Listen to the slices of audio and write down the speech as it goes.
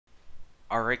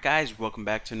Alright guys, welcome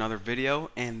back to another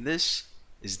video, and this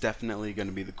is definitely going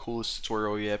to be the coolest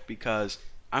tutorial yet because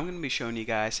I'm going to be showing you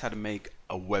guys how to make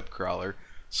a web crawler.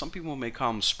 Some people may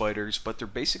call them spiders, but they're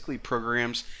basically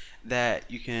programs that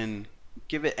you can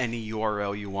give it any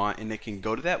URL you want and it can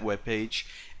go to that web page,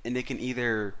 and it can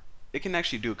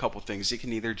actually do a couple things. It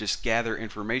can either just gather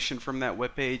information from that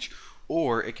web page,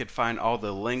 or it could find all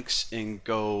the links and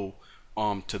go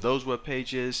to those web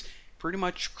pages, pretty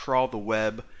much crawl the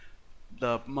web.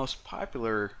 The most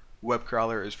popular web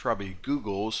crawler is probably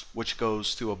Google's, which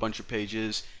goes to a bunch of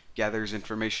pages, gathers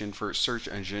information for its search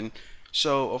engine.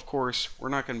 So of course we're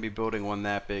not going to be building one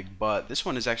that big, but this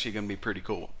one is actually going to be pretty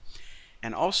cool.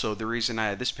 And also the reason I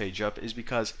had this page up is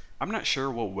because I'm not sure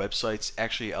what websites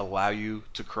actually allow you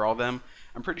to crawl them.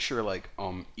 I'm pretty sure like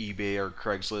eBay or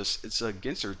Craigslist, it's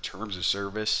against their terms of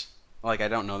service. Like, I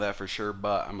don't know that for sure,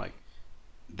 but I'm like,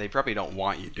 they probably don't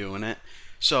want you doing it.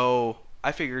 So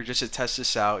I figured just to test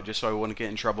this out, just so I wouldn't get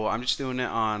in trouble, I'm just doing it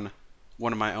on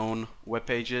one of my own web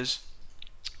pages.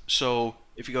 So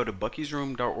if you go to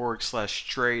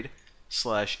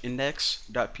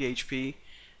buckysroom.org/trade/index.php,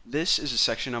 this is a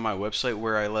section on my website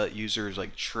where I let users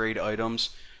like trade items.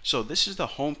 So this is the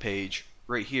home page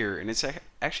right here, and it's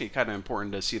actually kind of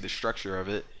important to see the structure of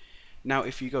it. Now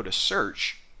if you go to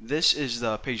search, this is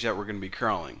the page that we're going to be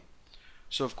crawling.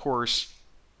 So of course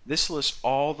this lists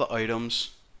all the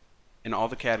items in all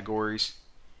the categories,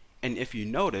 and if you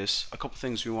notice, a couple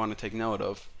things we want to take note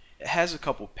of, it has a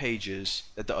couple pages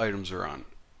that the items are on.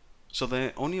 So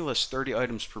they only list 30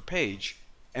 items per page,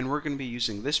 and we're going to be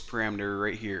using this parameter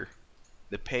right here,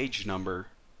 the page number,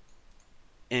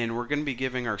 and we're going to be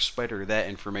giving our spider that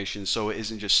information so it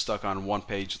isn't just stuck on one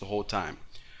page the whole time.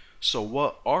 So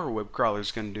what our web crawler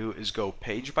is going to do is go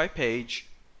page by page,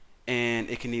 and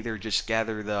it can either just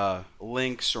gather the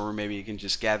links, or maybe it can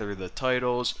just gather the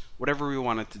titles, whatever we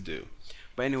want it to do.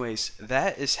 But anyways,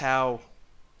 that is how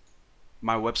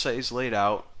my website is laid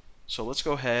out. So let's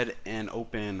go ahead and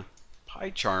open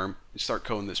PyCharm and start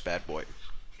coding this bad boy.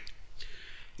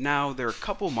 Now there are a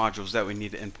couple modules that we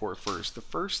need to import first. The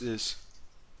first is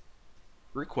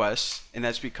requests, and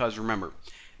that's because, remember,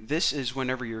 this is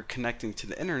whenever you're connecting to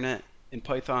the internet. In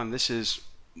Python, this is,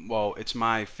 well, it's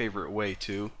my favorite way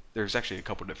to. There's actually a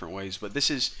couple different ways, but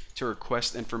this is to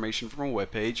request information from a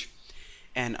web page.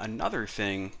 And another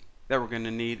thing that we're going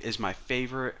to need is my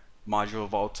favorite module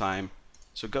of all time.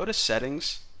 So go to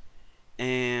settings,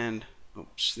 and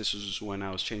oops, this is when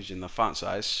I was changing the font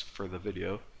size for the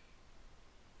video.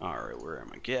 Alright, where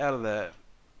am I? Get out of that.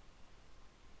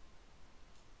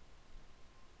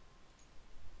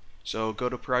 So go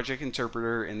to project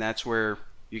interpreter, and that's where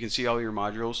you can see all your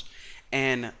modules.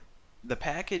 And the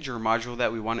package or module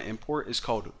that we want to import is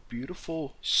called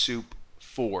Beautiful Soup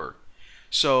 4.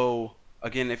 So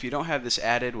again, if you don't have this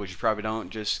added, which you probably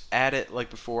don't, just add it like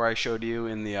before I showed you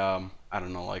in the I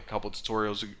don't know, like a couple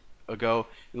tutorials ago,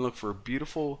 and look for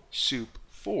Beautiful Soup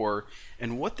 4.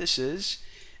 And what this is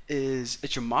it's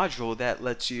a module that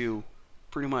lets you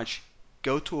pretty much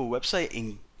go to a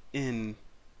website and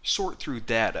sort through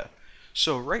data.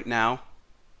 So right now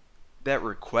that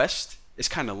request is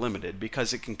kind of limited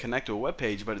because it can connect to a web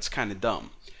page, but it's kind of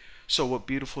dumb. So what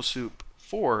Beautiful Soup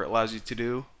 4 allows you to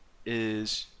do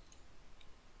is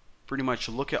pretty much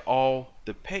look at all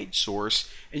the page source,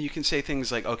 and you can say things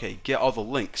like, okay, get all the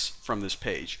links from this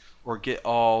page, or get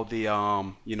all the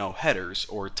headers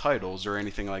or titles or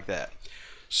anything like that.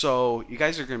 So you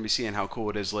guys are going to be seeing how cool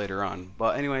it is later on.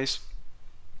 But anyways,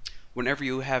 whenever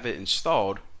you have it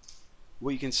installed,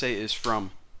 what you can say is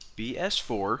from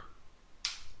bs4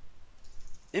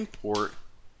 import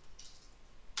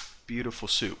Beautiful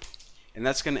Soup, and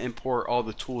that's going to import all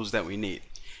the tools that we need.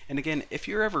 And again, if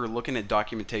you're ever looking at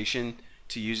documentation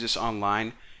to use this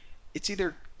online, it's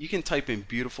either you can type in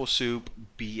Beautiful Soup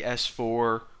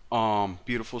bs4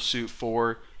 Beautiful Soup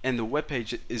 4, and the web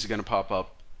page is going to pop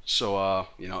up. So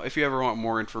if you ever want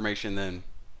more information, then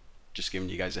just giving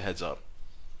you guys a heads up.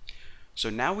 So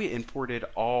now we imported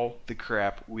all the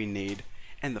crap we need,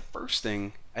 and the first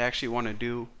thing I actually want to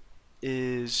do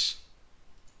is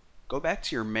go back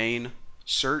to your main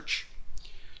search.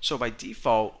 So by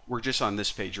default, we're just on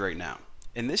this page right now,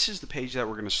 and this is the page that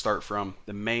we're going to start from,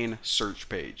 the main search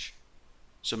page.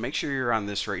 So make sure you're on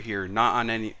this right here,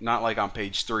 not like on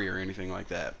page 3 or anything like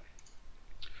that.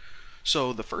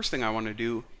 So the first thing I want to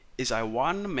do is I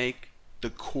want to make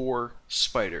the core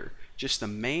spider, just the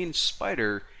main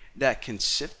spider that can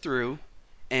sift through,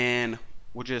 and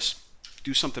we'll just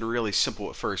do something really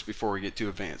simple at first before we get too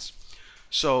advanced.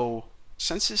 So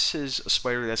since this is a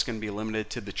spider that's going to be limited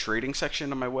to the trading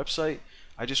section of my website,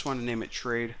 I just want to name it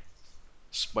Trade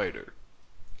Spider.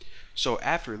 So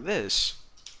after this,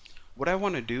 what I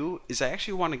want to do is I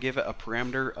actually want to give it a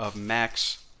parameter of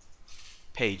max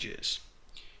pages,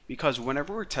 because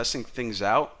whenever we're testing things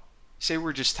out, say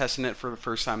we're just testing it for the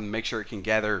first time to make sure it can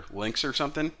gather links or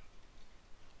something,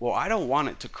 well, I don't want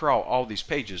it to crawl all these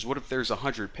pages. What if there's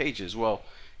 100 pages? Well,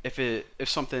 if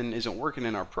something isn't working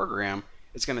in our program,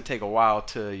 it's going to take a while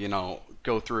to,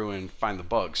 go through and find the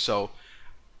bugs. So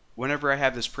whenever I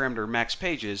have this parameter max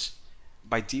pages,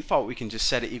 by default we can just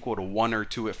set it equal to 1 or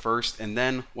 2 at first, and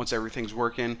then once everything's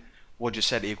working, we'll just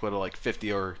set it equal to like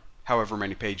 50 or however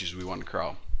many pages we want to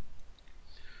crawl.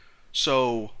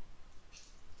 So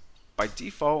by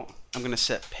default, I'm going to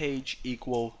set page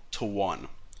equal to 1.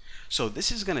 So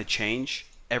this is going to change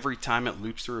every time it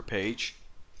loops through a page.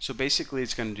 So basically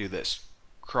it's going to do this: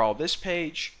 crawl this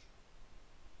page,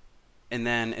 and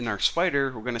then in our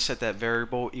spider we're going to set that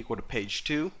variable equal to page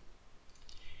 2,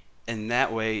 and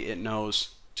that way it knows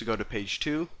to go to page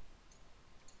 2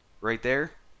 right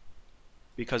there,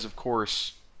 because of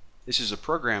course this is a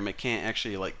program, it can't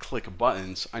actually like click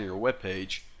buttons on your web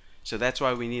page. So that's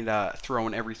why we need to throw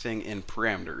in everything in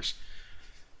parameters.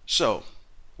 So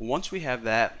once we have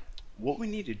that, what we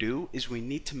need to do is we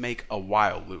need to make a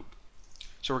while loop.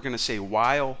 So we're going to say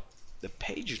while the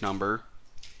page number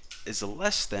is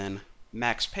less than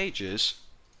max pages.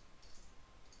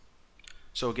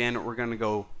 So again, we're going to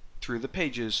go through the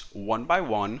pages one by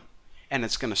one, and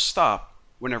it's going to stop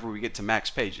whenever we get to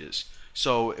max pages.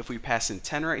 So if we pass in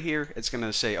 10 right here, it's going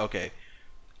to say, okay,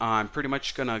 I'm pretty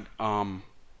much going to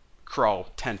crawl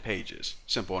 10 pages.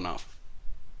 Simple enough.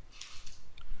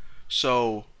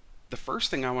 So the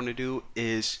first thing I want to do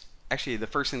is, actually the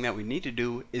first thing that we need to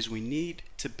do is we need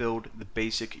to build the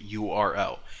basic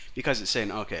URL, because it's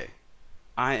saying, okay,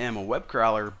 I am a web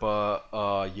crawler, but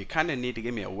you kind of need to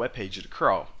give me a web page to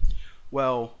crawl.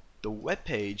 Well, the web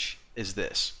page is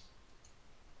this.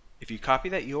 If you copy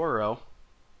that URL,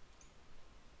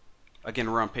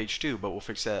 again, we're on page 2, but we'll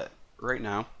fix that right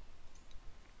now.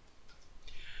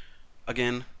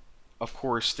 Again, of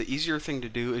course, the easier thing to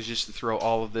do is just to throw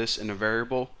all of this in a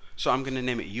variable. So I'm going to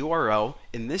name it URL,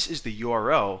 and this is the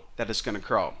URL that it's going to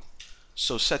crawl.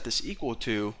 So set this equal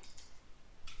to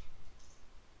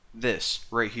this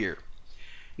right here.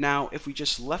 Now, if we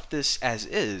just left this as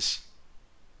is,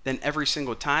 then every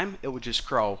single time it would just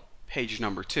crawl page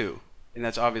number 2, and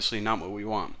that's obviously not what we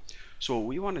want. So what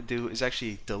we want to do is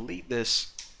actually delete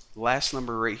this last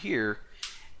number right here,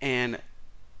 and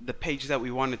the page that we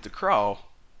want it to crawl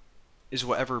is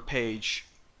whatever page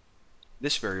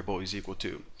this variable is equal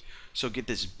to. So get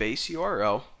this base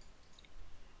URL,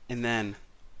 and then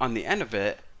on the end of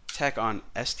it, tack on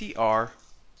str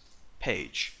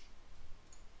page.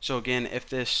 So again, if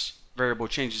this variable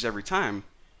changes every time,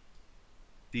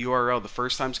 the URL the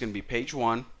first time is going to be page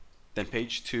 1, then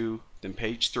page 2, then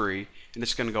page 3, and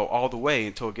it's going to go all the way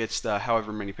until it gets to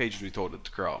however many pages we told it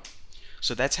to crawl.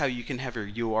 So that's how you can have your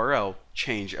URL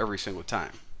change every single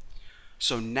time.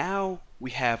 So now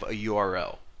we have a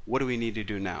URL. What do we need to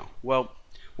do now? Well,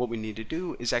 what we need to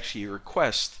do is actually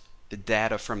request the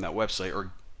data from that website,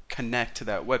 or connect to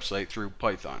that website through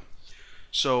Python.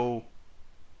 So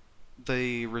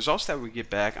the results that we get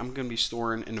back, I'm going to be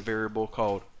storing in a variable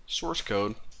called source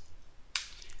code,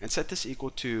 and set this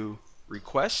equal to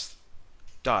request.get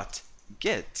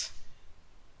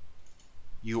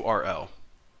URL.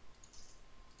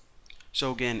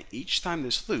 So again, each time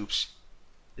this loops,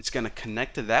 it's going to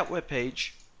connect to that web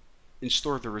page and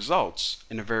store the results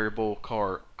in a variable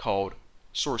called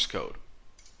source code.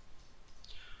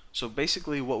 So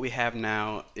basically what we have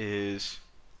now is,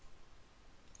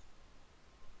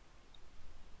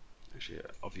 actually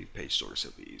I'll view page source,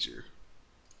 it'll be easier.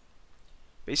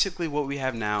 Basically what we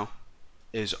have now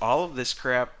is all of this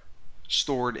crap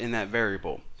stored in that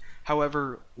variable.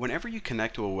 However, whenever you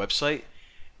connect to a website,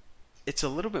 it's a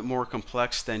little bit more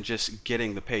complex than just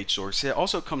getting the page source. It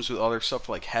also comes with other stuff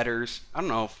like headers. I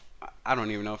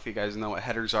don't even know if you guys know what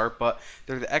headers are, but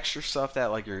they're the extra stuff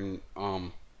that, like, you're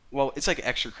well, it's like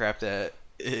extra crap that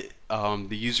the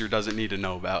user doesn't need to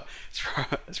know about.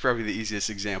 It's probably the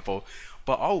easiest example.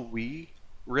 But all we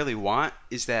really want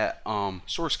is that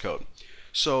source code.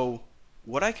 So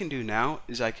what I can do now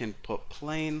is I can put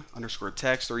plain underscore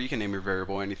text, or you can name your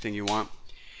variable anything you want.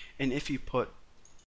 And if you put